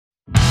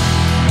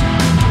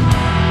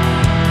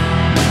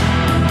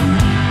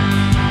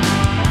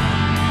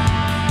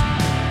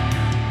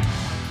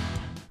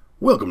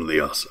Welcome to the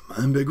Awesome.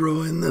 I'm Big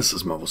Roy and this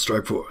is Marvel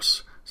Strike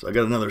Force. So I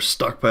got another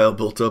stockpile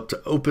built up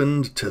to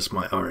open to test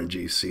my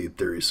RNG Seed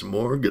Theory some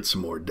more, get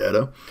some more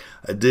data.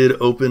 I did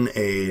open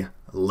a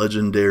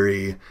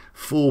legendary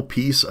full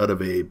piece out of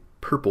a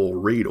purple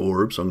raid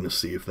orb, so I'm going to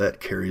see if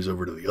that carries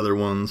over to the other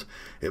ones.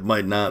 It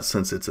might not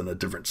since it's in a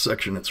different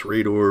section, it's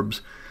raid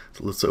orbs.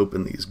 So let's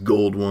open these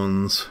gold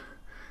ones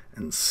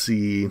and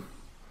see.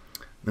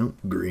 No,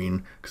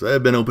 green. Because I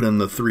have been opening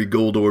the 3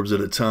 gold orbs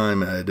at a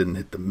time and I didn't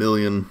hit the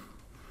million.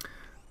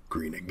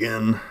 Green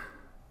again.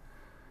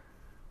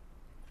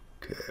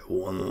 Okay,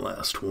 one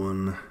last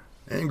one.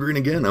 And green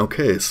again.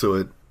 Okay, so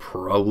it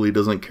probably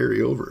doesn't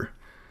carry over.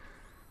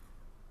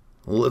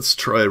 Let's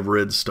try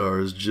red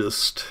stars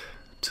just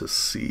to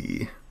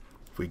see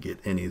if we get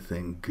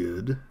anything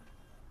good.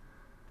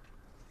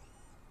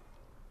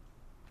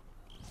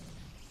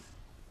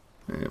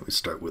 And we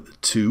start with a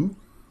 2.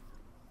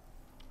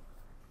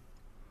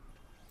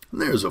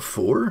 And there's a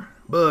 4,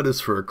 but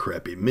it's for a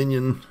crappy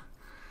minion.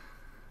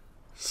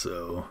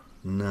 So,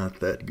 not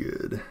that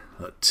good.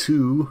 A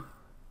 2.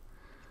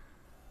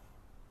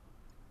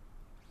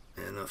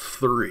 And a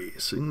 3.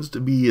 Seems to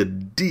be a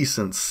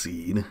decent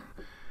seed.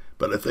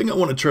 But I think I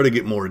want to try to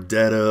get more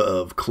data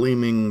of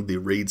claiming the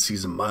raid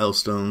season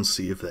milestones,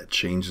 see if that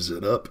changes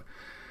it up.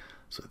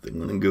 So I think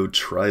I'm going to go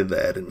try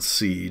that and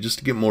see, just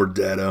to get more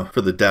data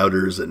for the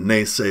doubters and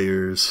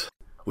naysayers.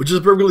 Which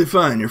is perfectly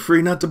fine. You're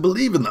free not to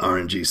believe in the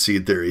RNG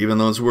Seed Theory, even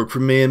though it's worked for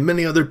me and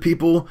many other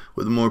people,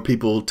 with more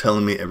people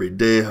telling me every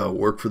day how it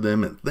worked for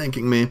them and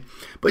thanking me.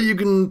 But you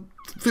can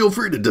feel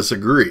free to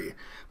disagree.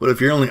 But if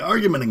your only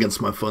argument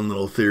against my fun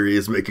little theory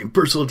is making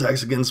personal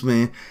attacks against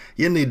me,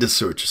 you need to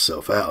sort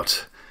yourself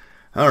out.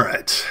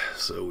 Alright,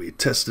 so we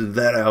tested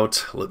that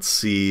out. Let's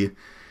see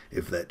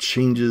if that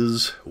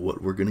changes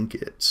what we're going to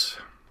get.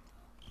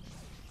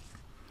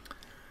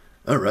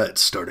 Alright,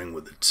 starting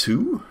with a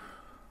 2.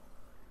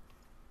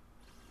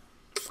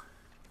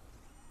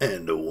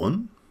 And a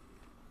 1.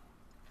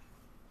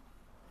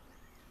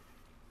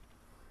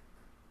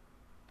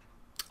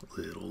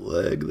 Little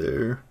lag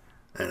there.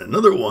 And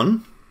another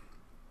 1.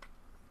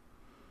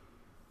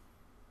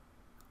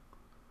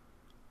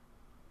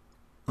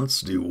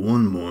 Let's do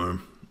one more.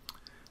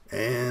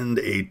 And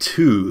a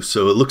 2.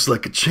 So it looks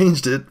like it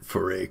changed it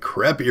for a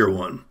crappier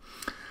one.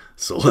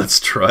 So let's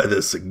try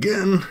this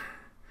again.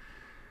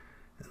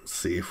 And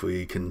see if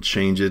we can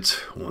change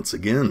it once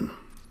again.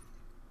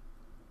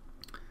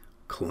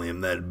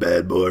 Claim that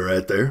bad boy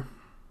right there.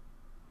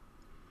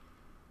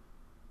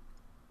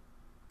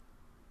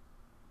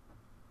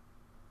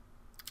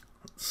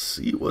 Let's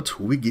see what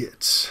we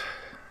get.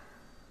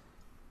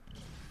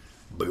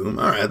 Boom.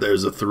 Alright,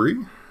 there's a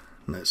 3.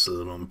 Nice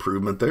little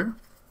improvement there.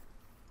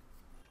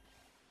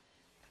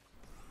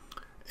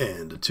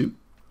 And a 2.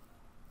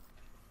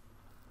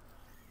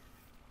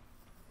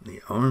 The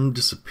arm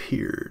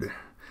disappeared.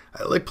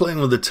 I like playing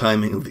with the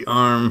timing of the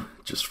arm,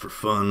 just for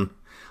fun.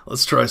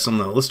 Let's try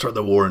something else. Let's try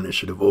the War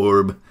Initiative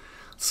Orb.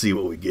 Let's see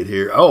what we get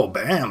here. Oh,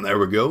 bam, there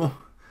we go.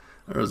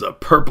 There's a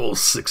purple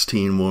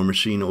 16 War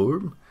Machine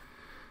Orb.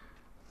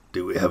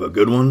 Do we have a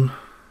good one?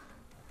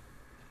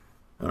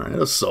 Alright,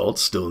 Assault,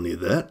 still need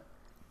that.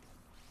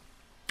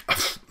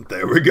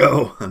 There we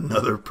go,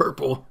 another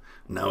purple.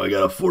 Now I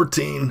got a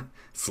 14.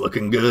 It's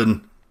looking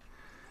good.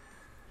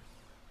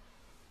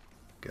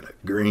 Got a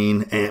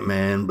green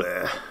Ant-Man,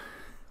 blah.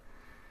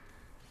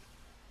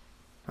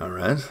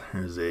 Alright,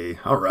 there's a...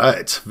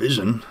 Alright,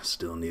 Vision.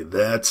 Still need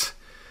that.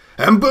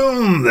 And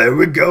boom! There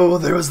we go.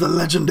 There was the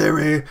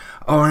legendary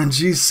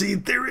RNG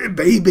Seed Theory,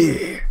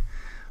 baby!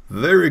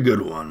 Very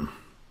good one.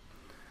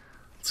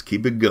 Let's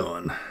keep it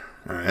going.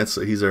 Alright,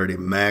 so he's already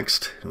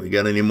maxed. We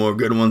got any more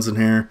good ones in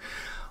here?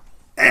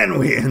 And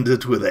we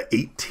ended with an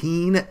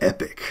 18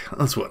 epic.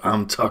 That's what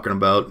I'm talking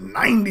about.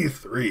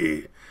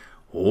 93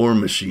 War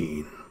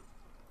Machine.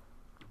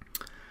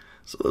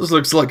 So this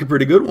looks like a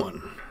pretty good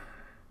one.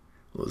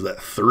 What was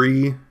that,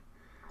 3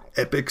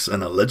 epics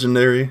and a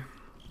legendary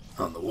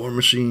on the War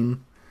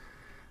Machine?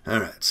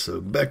 Alright,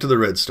 so back to the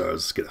red stars.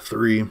 Let's get a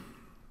 3.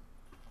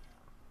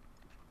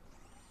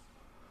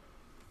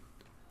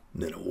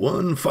 Then a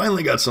 1.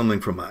 Finally got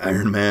something from my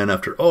Iron Man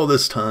after all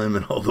this time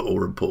and all the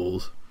orb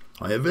pulls.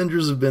 My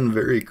Avengers have been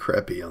very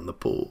crappy on the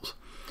pulls.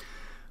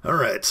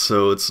 Alright,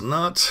 so it's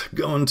not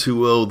going too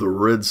well with the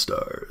red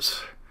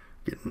stars.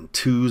 Getting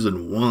 2s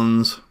and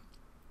 1s.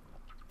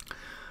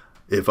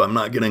 If I'm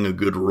not getting a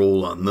good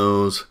roll on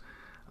those,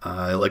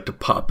 I like to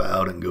pop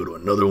out and go to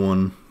another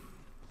one.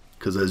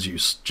 Because as you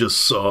just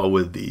saw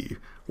with the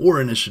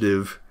War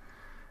Initiative,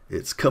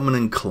 it's coming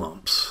in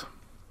clumps.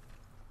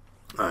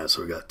 Alright,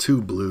 so we got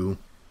 2 blue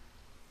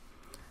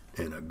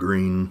and a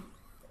green.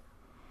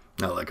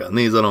 Now, like on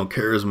these, I don't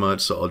care as much,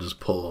 so I'll just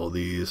pull all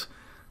these.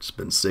 Just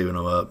been saving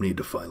them up, need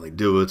to finally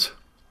do it.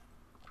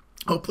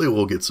 Hopefully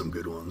we'll get some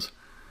good ones.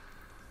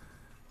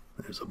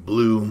 There's a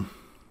blue.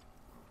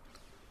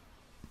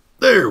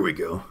 There we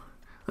go.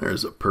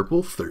 There's a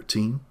purple,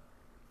 13.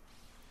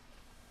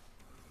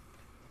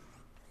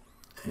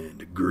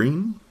 And a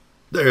green.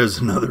 There's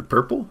another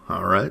purple.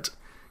 All right.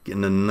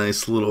 Getting a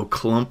nice little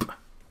clump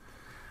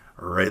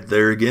Right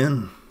there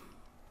again.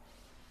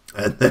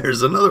 And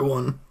there's another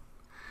one.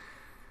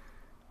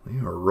 We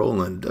are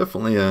rolling.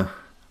 Definitely a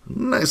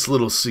nice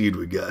little seed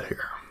we got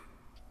here.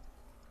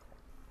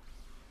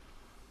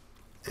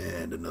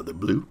 And another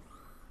blue.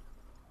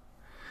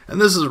 And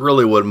this is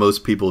really what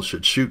most people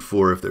should shoot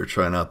for if they're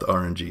trying out the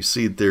RNG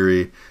Seed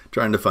Theory,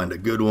 trying to find a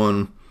good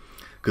one.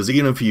 Because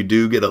even if you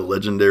do get a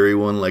legendary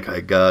one like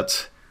I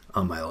got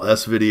on my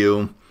last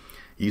video,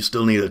 you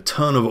still need a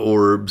ton of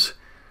orbs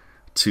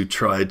to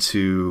try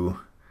to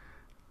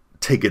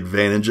take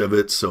advantage of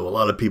it. So a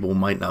lot of people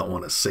might not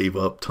want to save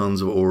up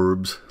tons of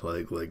orbs,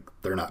 like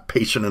they're not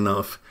patient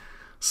enough.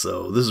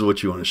 So this is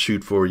what you want to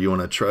shoot for. You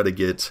want to try to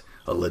get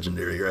a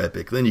legendary or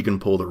epic. Then you can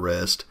pull the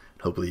rest.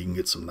 Hopefully you can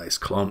get some nice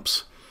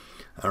clumps.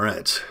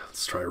 Alright,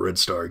 let's try red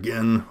star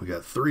again. We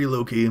got 3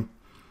 Loki.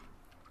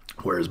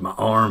 Where's my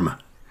arm?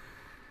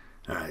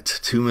 Alright,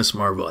 2 Miss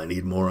Marvel. I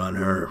need more on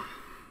her.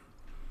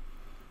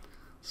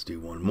 Let's do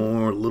one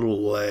more.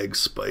 Little lag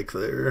spike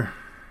there.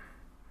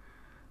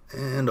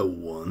 And a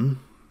 1.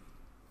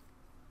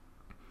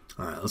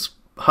 Alright, let's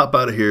hop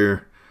out of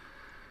here.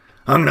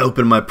 I'm going to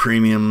open my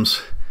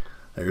premiums.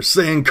 They're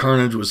saying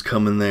Carnage was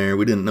coming there.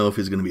 We didn't know if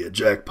he's going to be a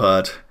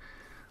jackpot.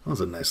 That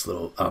was a nice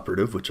little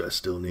operative, which I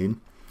still need.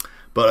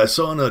 But I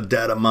saw in a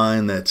data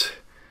mine that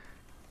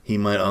he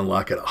might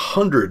unlock at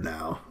 100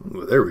 now.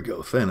 Ooh, there we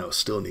go. Thanos,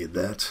 still need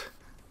that.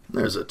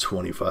 There's a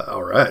 25.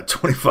 Alright,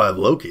 25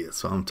 Loki.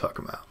 That's what I'm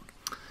talking about.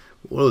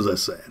 What was I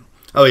saying?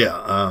 Oh,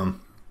 yeah.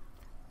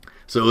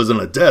 So it was in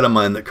a data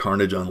mine that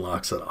Carnage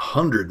unlocks at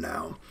 100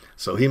 now.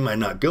 So he might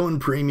not go in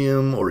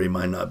premium, or he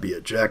might not be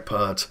a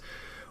jackpot,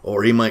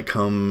 or he might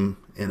come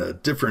in a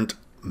different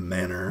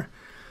manner.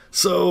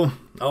 So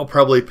I'll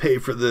probably pay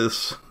for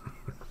this.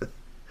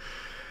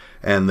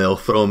 And they'll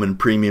throw him in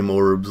premium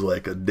orbs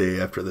like a day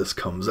after this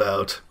comes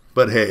out.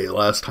 But hey,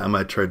 last time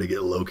I tried to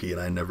get Loki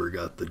and I never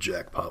got the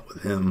jackpot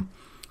with him.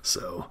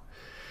 So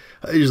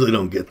I usually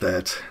don't get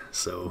that.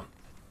 So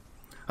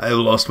I have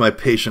lost my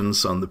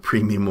patience on the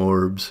premium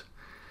orbs.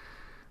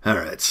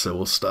 Alright, so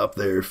we'll stop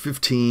there.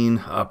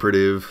 15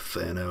 operative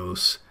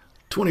Thanos,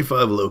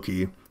 25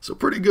 Loki. So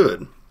pretty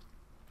good.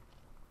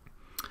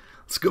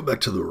 Let's go back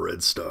to the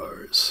red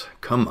stars.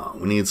 Come on,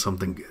 we need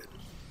something good.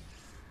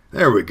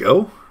 There we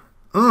go.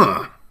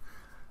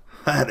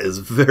 That is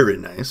very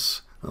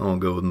nice. I'll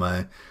go with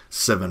my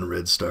 7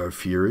 red star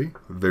Fury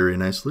very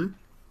nicely.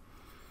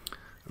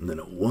 And then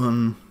a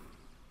 1.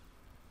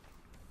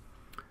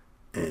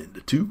 And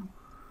a 2.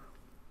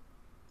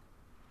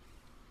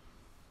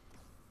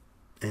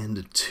 And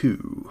a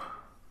 2.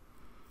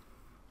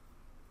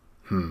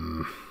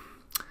 I'm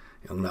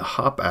going to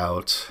hop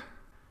out.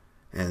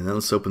 And then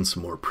let's open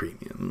some more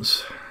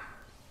premiums.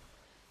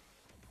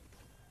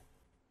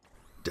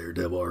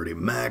 Daredevil already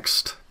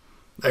maxed.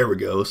 There we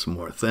go, some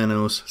more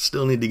Thanos.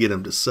 Still need to get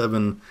him to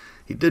 7.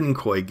 He didn't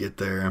quite get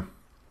there.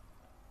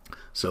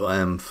 So I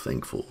am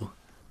thankful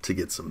to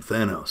get some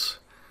Thanos.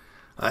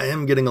 I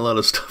am getting a lot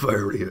of stuff I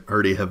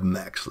already have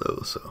maxed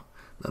though, so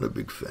not a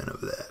big fan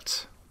of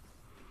that.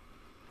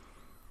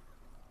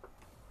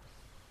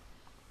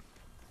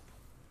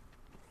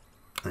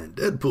 And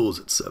Deadpool's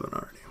at 7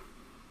 already.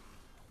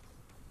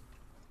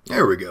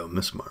 There we go,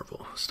 Miss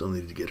Marvel. Still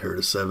need to get her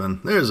to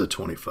 7. There's a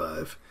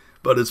 25,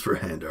 but it's for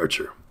Hand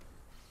Archer.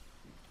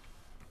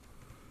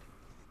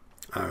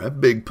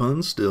 Alright, Big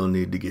Pun, still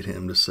need to get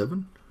him to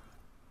 7.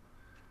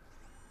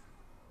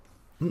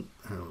 That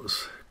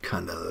was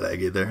kind of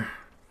laggy there.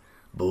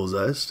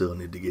 Bullseye, still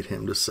need to get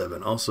him to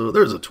 7 also.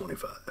 There's a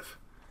 25.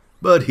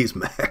 But he's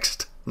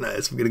maxed.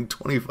 Nice, I'm getting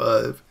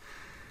 25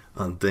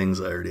 on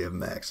things I already have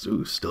maxed.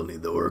 Ooh, still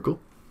need the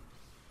Oracle.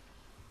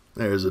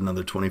 There's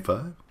another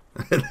 25.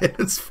 And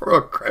it's for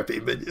a crappy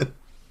minion.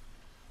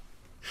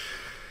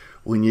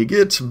 When you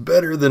get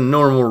better than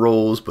normal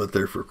rolls, but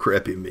they're for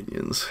crappy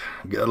minions.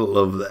 Gotta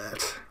love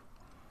that.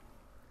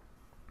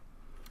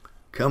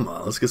 Come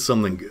on, let's get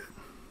something good.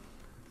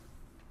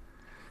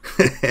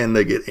 And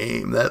they get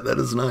aim. That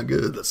is not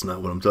good. That's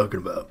not what I'm talking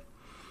about.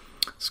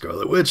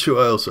 Scarlet Witch, who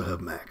I also have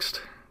maxed.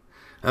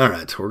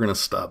 Alright, we're going to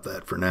stop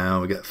that for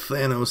now. We got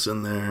Thanos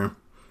in there.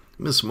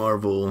 Miss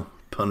Marvel,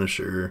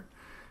 Punisher,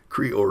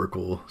 Kree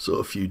Oracle. So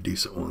a few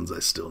decent ones I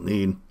still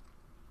need.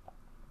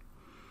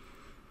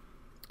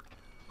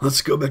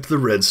 Let's go back to the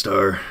red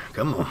star.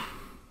 Come on.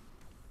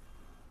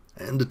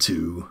 And a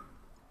 2.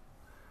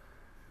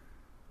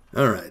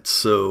 Alright,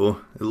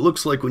 so it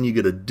looks like when you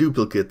get a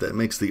duplicate that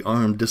makes the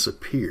arm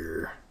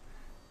disappear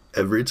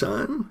every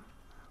time.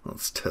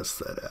 Let's test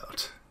that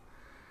out.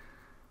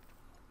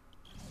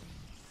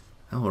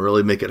 That will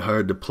really make it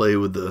hard to play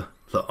with the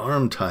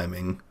arm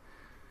timing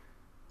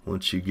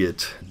once you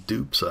get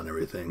dupes on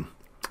everything.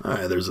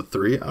 Alright, there's a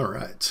 3.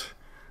 Alright.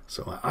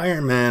 So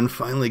Iron Man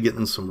finally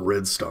getting some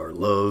red star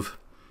love.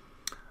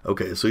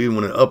 Okay, so even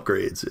when it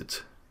upgrades,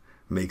 it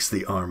makes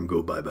the arm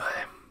go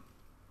bye-bye.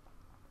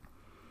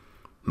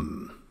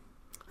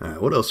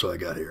 Alright, what else do I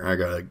got here? I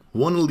got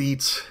 1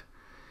 elite.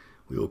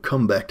 We will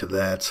come back to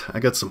that. I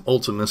got some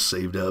Ultimus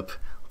saved up.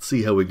 Let's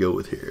see how we go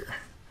with here.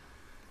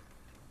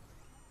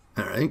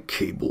 Alright,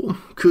 Cable.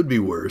 Could be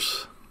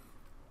worse.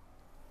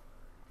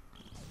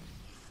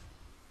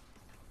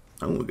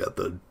 Oh, we got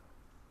the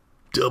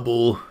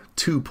double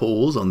 2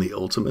 pulls on the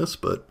Ultimus,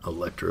 but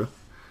Electra.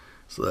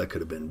 So that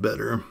could have been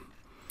better.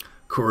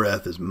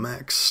 Korath is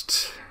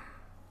maxed.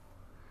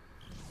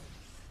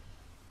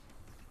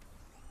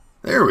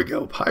 There we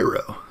go.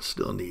 Pyro.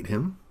 Still need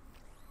him.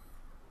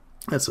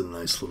 That's a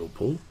nice little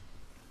pull.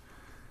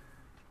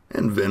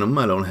 And Venom,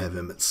 I don't have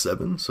him at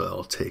 7, so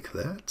I'll take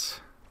that.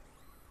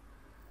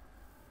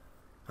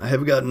 I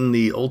have gotten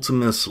the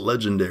Ultimus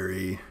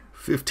Legendary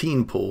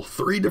 15 pull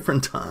 3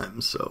 different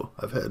times, so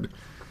I've had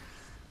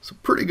some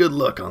pretty good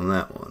luck on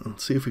that one.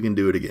 Let's see if we can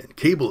do it again.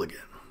 Cable again.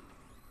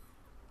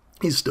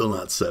 He's still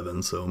not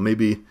 7, so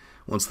maybe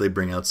once they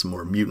bring out some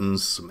more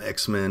mutants, some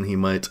X-Men, he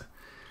might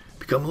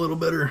become a little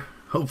better,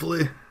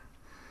 hopefully.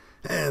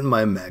 And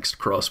my maxed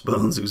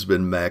Crossbones, who's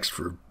been maxed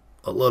for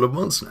a lot of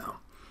months now.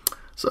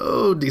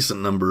 So,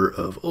 decent number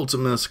of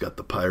Ultimus, got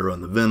the Pyro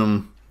and the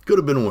Venom. Could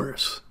have been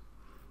worse.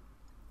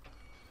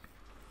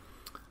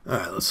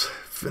 Alright, let's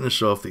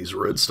finish off these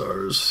red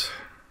stars.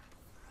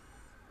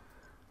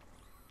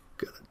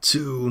 Got a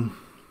 2.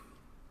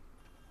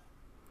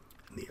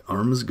 And the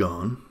arm is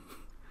gone.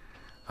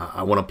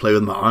 I want to play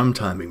with my arm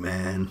timing,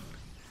 man.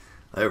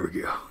 There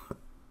we go.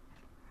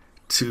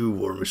 2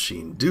 War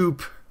Machine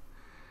dupe.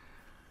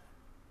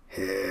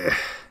 Yeah.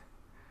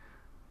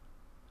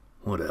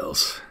 What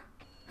else?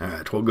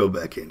 Alright, we'll go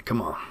back in.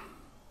 Come on.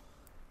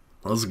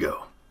 Let's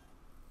go.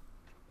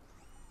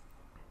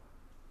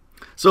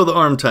 So the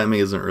arm timing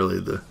isn't really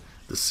the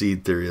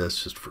seed theory.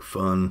 That's just for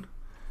fun.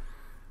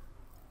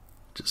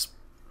 Just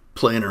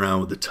playing around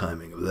with the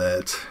timing of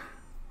that.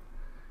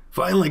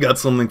 Finally got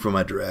something for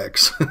my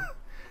Drax.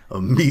 A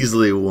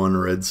measly 1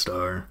 red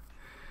star.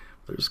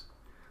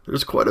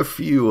 There's quite a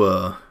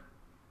few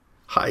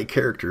high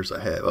characters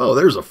I have. Oh,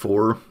 there's a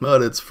 4,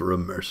 but it's for a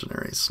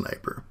mercenary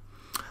sniper.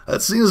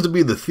 That seems to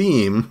be the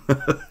theme.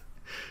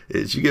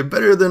 Is you get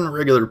better than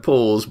regular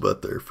pulls,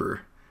 but they're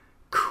for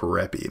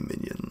crappy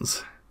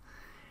minions.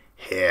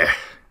 Yeah.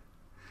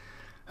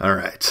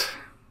 Alright.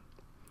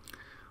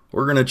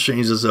 We're going to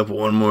change this up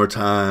one more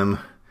time.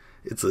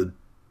 It's a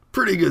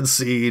pretty good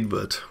seed,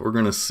 but we're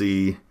going to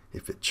see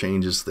if it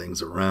changes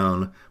things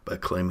around by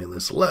claiming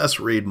this last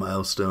raid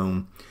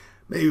milestone.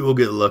 Maybe we'll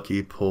get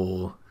lucky,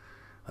 pull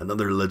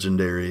another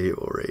legendary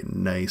or a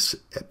nice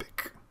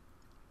epic.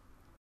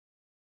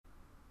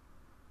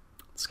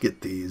 Let's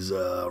get these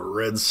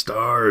red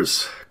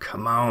stars.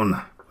 Come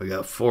on. We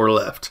got 4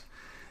 left.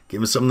 Give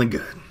me something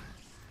good.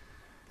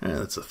 And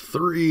that's a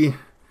 3.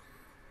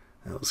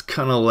 That was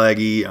kind of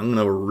laggy. I'm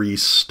going to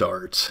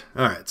restart.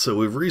 Alright, so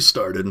we've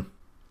restarted.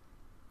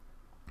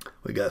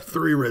 We got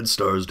 3 red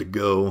stars to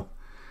go.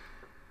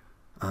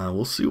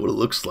 We'll see what it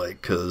looks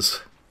like,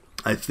 because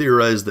I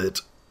theorized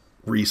that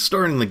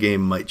restarting the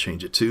game might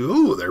change it too.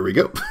 Ooh, there we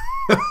go.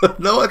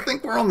 No, I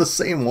think we're on the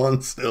same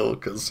one still,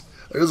 because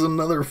there's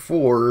another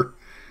 4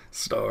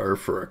 star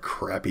for a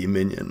crappy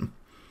minion.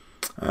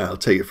 I'll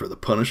take it for the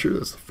Punisher.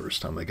 That's the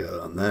first time I got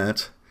on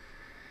that.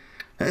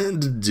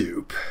 And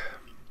dupe.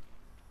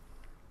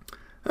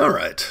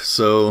 Alright,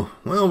 so,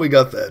 well, we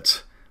got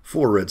that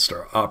 4 red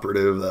star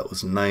operative. That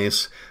was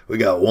nice. We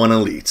got 1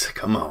 elite.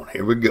 Come on,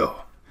 here we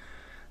go.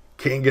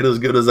 Can't get as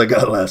good as I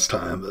got last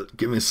time, but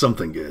give me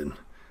something good.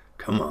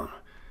 Come on.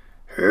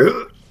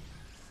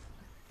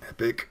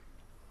 Epic.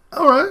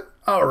 Alright,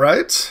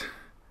 alright.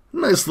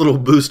 Nice little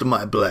boost to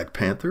my Black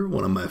Panther,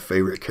 one of my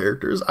favorite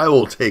characters. I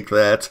will take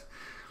that.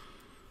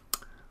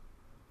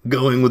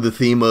 Going with the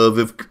theme of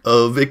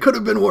it could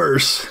have been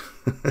worse.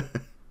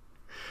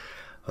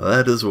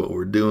 That is what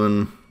we're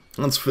doing.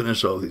 Let's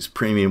finish all these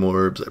premium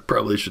orbs. I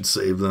probably should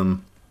save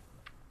them,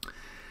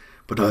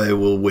 but I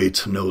will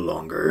wait no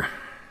longer.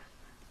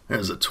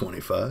 There's a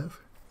 25.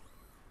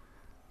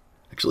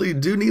 Actually, you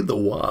do need the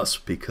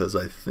Wasp, because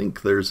I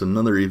think there's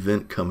another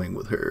event coming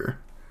with her.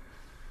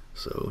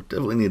 So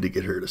definitely need to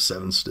get her to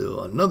 7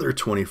 still. Another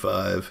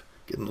 25.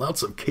 Getting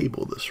lots of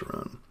cable this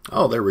run.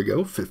 Oh, there we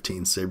go.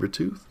 15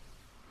 Sabretooth.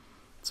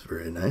 It's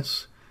very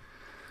nice.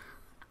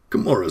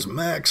 Gamora's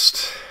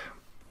maxed.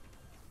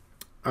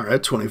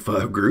 Alright,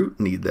 25 Groot.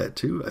 Need that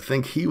too. I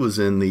think he was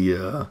in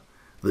the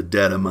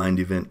Data Mind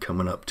event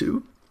coming up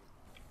too.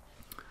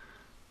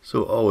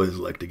 So always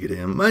like to get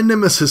him. My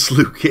nemesis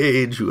Luke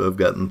Cage, who I've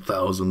gotten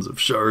thousands of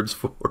shards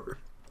for.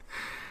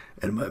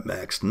 And my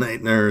maxed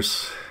Night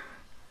Nurse.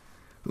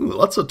 Ooh,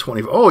 lots of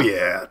 25. Oh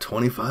yeah,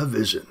 25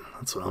 Vision.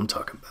 That's what I'm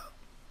talking about.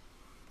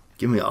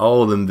 Give me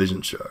all of them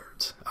Vision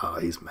shards. Ah,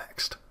 he's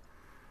maxed.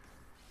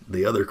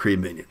 The other Kree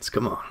minions,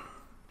 come on.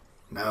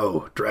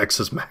 No, Drax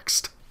is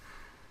maxed.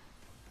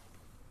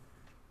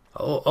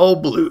 All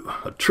blue.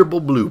 A triple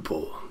blue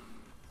pull.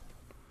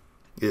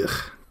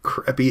 Ugh,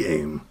 crappy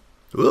aim.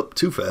 Whoop,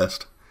 too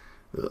fast.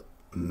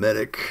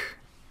 Medic.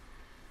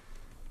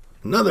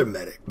 Another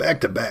medic.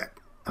 Back to back.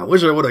 I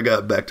wish I would have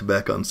got back to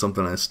back on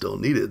something I still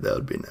needed. That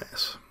would be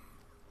nice.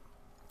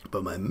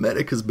 But my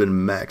medic has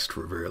been maxed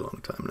for a very long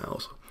time now.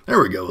 So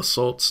there we go.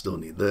 Assault. Still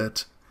need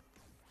that.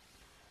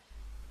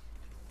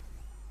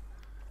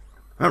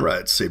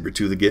 Alright,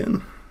 Sabretooth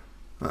again.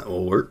 That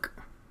will work.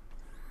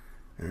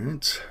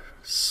 Alright.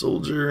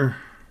 Soldier.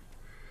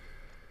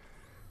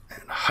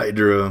 and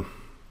Hydra, and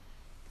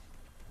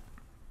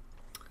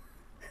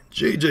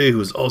JJ,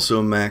 who's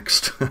also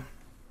maxed.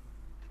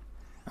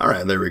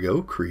 Alright, there we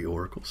go. Kree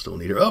Oracle, still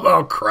need her.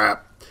 Oh,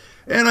 crap!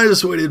 And I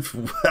just waited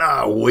for...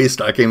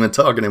 waste, I can't even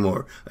talk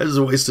anymore. I just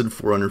wasted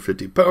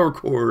 450 power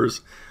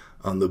cores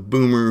on the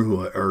Boomer,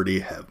 who I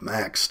already have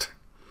maxed.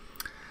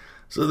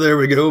 So there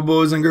we go,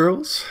 boys and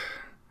girls.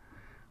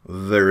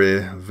 Very,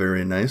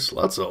 very nice.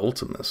 Lots of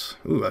Ultimus.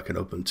 Ooh, I can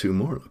open 2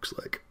 more, looks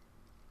like.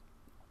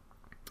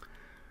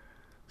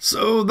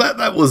 So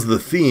that was the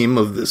theme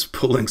of this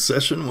pulling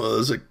session,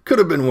 was it could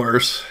have been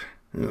worse.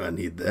 Ooh, I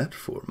need that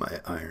for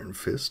my Iron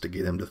Fist to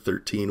get him to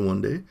 13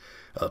 one day.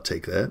 I'll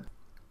take that.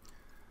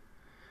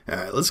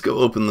 Alright, let's go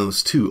open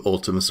those 2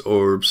 Ultimus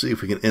Orbs, see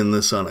if we can end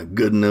this on a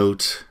good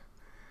note.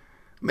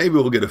 Maybe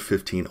we'll get a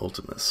 15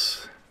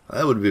 Ultimus.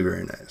 That would be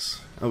very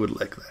nice. I would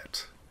like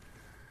that.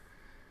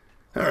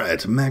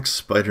 Alright, Max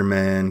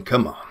Spider-Man,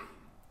 come on.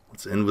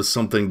 Let's end with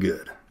something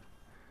good.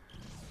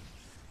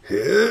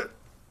 Hit.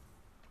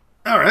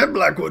 Alright,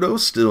 Black Widow,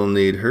 still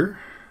need her.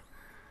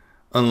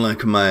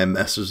 Unlike my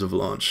Masters of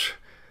Launch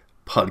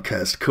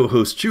podcast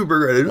co-host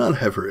Chuberg, I do not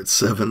have her at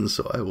 7,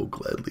 so I will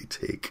gladly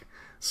take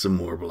some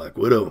more Black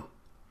Widow.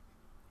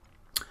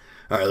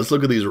 Alright, let's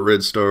look at these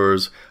red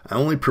stars. I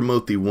only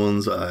promote the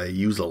ones I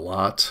use a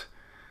lot,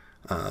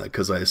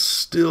 because I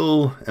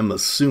still am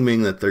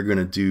assuming that they're going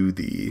to do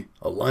the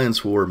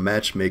Alliance War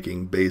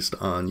matchmaking based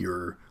on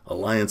your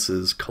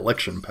Alliance's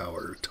collection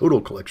power,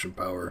 total collection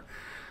power.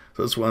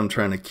 So that's why I'm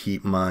trying to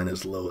keep mine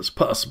as low as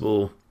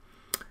possible,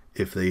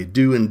 if they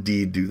do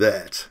indeed do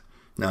that.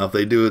 Now, if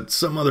they do it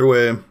some other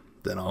way,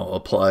 then I'll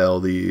apply all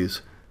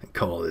these and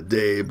call it a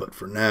day, but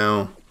for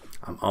now,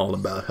 I'm all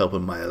about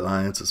helping my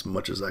Alliance as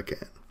much as I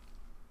can.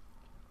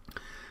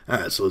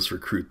 Alright, so let's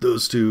recruit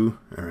those 2.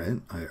 Alright,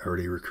 I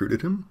already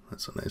recruited him.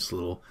 That's a nice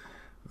little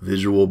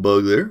visual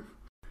bug there.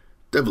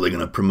 Definitely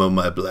going to promote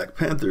my Black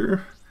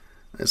Panther.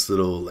 Nice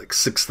little, like,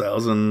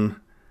 6,000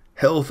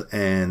 health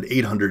and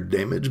 800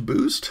 damage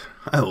boost.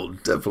 I will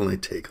definitely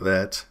take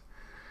that.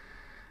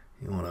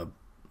 You want to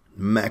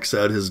max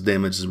out his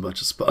damage as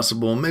much as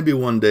possible. Maybe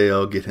one day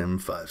I'll get him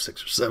 5,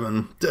 6, or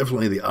 7.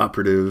 Definitely the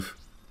operative.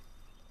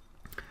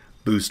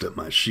 Boost up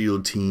my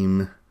shield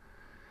team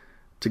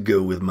to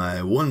go with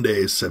my one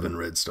day 7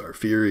 Red Star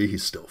Fury.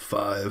 He's still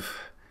 5.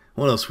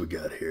 What else we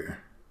got here?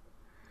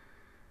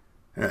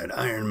 Alright,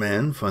 Iron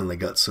Man. Finally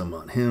got some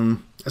on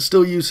him. I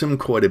still use him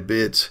quite a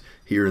bit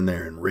here and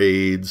there in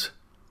raids.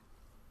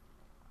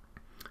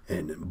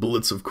 And in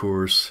bullets, of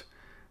course.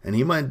 And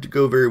he might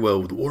go very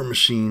well with War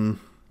Machine.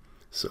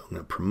 So I'm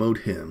going to promote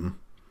him.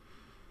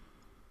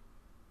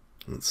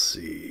 Let's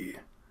see.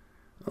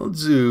 I'll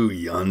do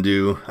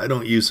Yondu. I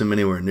don't use him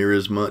anywhere near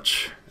as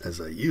much as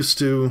I used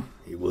to.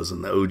 He was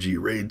in the OG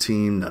raid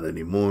team, not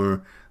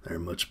anymore. There are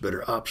much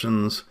better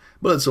options,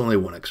 but it's only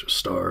 1 extra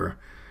star.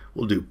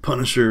 We'll do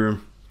Punisher.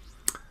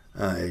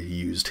 I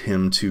used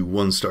him to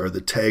 1-star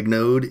the tag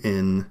node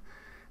in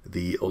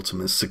the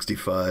Ultimus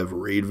 65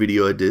 raid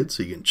video I did,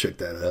 so you can check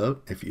that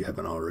out if you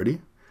haven't already.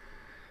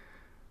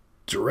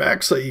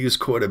 Drax I use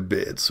quite a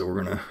bit, so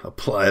we're going to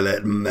apply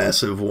that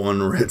massive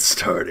 1 red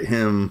star to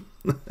him.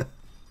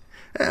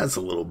 That's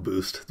a little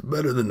boost. It's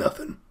better than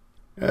nothing.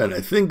 And I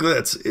think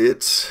that's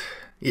it.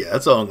 Yeah,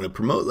 that's all I'm going to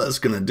promote. That's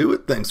going to do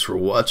it. Thanks for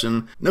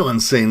watching. No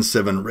insane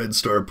 7 red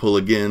star pull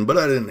again, but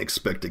I didn't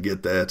expect to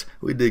get that.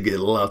 We did get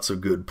lots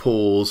of good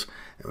pulls,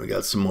 and we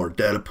got some more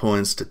data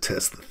points to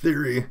test the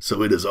theory,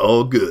 so it is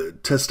all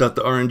good. Test out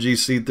the RNG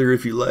Seed Theory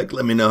if you like.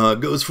 Let me know how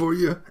it goes for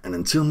you. And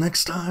until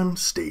next time,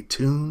 stay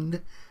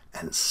tuned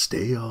and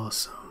stay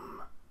awesome.